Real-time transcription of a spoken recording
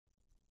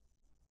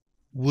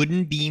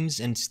Wooden beams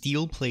and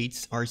steel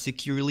plates are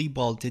securely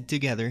bolted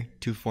together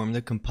to form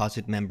the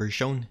composite member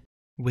shown.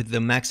 With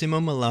the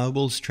maximum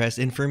allowable stress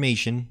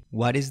information,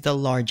 what is the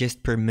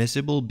largest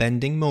permissible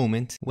bending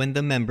moment when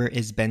the member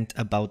is bent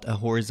about a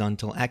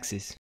horizontal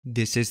axis?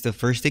 This is the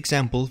first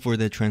example for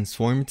the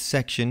transformed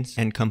sections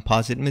and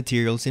composite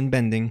materials in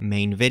bending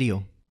main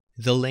video.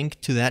 The link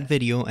to that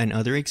video and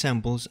other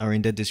examples are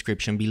in the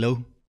description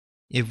below.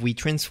 If we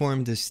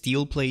transform the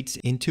steel plates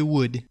into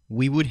wood,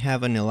 we would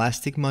have an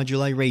elastic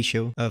moduli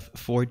ratio of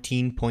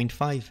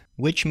 14.5,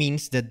 which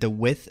means that the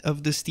width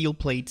of the steel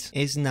plates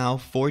is now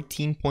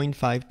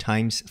 14.5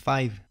 times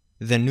 5.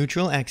 The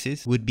neutral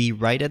axis would be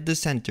right at the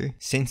center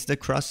since the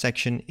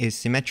cross-section is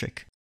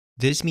symmetric.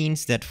 This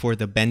means that for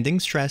the bending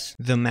stress,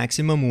 the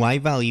maximum Y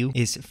value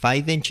is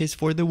 5 inches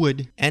for the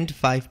wood and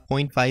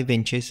 5.5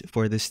 inches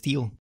for the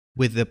steel.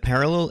 With the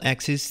parallel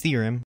axis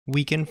theorem,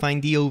 we can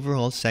find the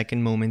overall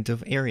second moment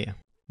of area.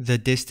 The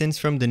distance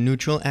from the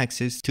neutral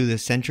axis to the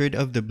centroid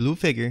of the blue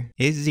figure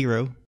is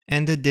 0,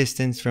 and the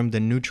distance from the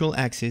neutral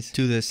axis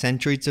to the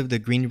centroids of the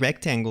green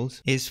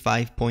rectangles is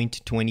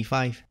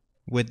 5.25.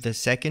 With the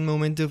second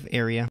moment of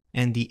area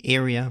and the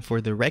area for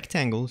the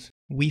rectangles,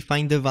 we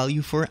find the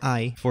value for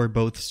I for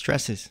both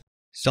stresses.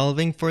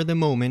 Solving for the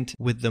moment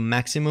with the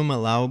maximum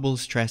allowable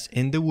stress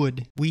in the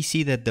wood, we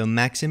see that the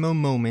maximum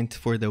moment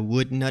for the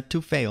wood not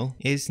to fail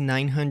is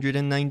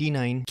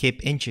 999 kip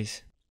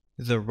inches.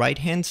 The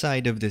right-hand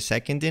side of the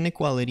second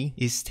inequality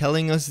is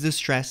telling us the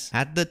stress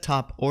at the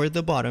top or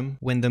the bottom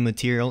when the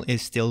material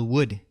is still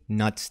wood,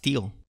 not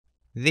steel.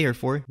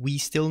 Therefore, we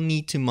still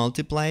need to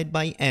multiply it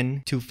by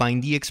n to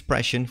find the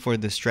expression for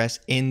the stress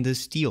in the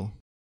steel.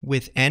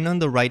 With n on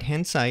the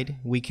right-hand side,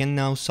 we can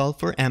now solve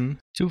for m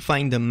to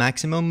find the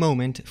maximum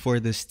moment for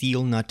the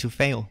steel not to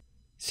fail.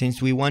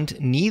 Since we want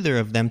neither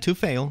of them to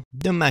fail,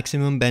 the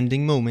maximum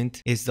bending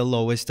moment is the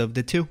lowest of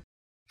the two.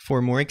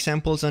 For more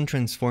examples on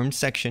transformed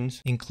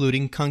sections,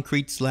 including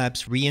concrete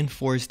slabs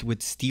reinforced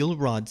with steel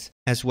rods,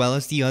 as well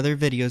as the other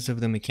videos of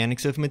the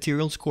Mechanics of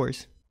Materials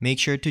course, make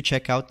sure to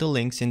check out the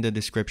links in the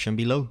description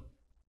below.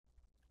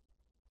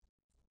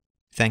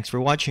 Thanks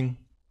for watching.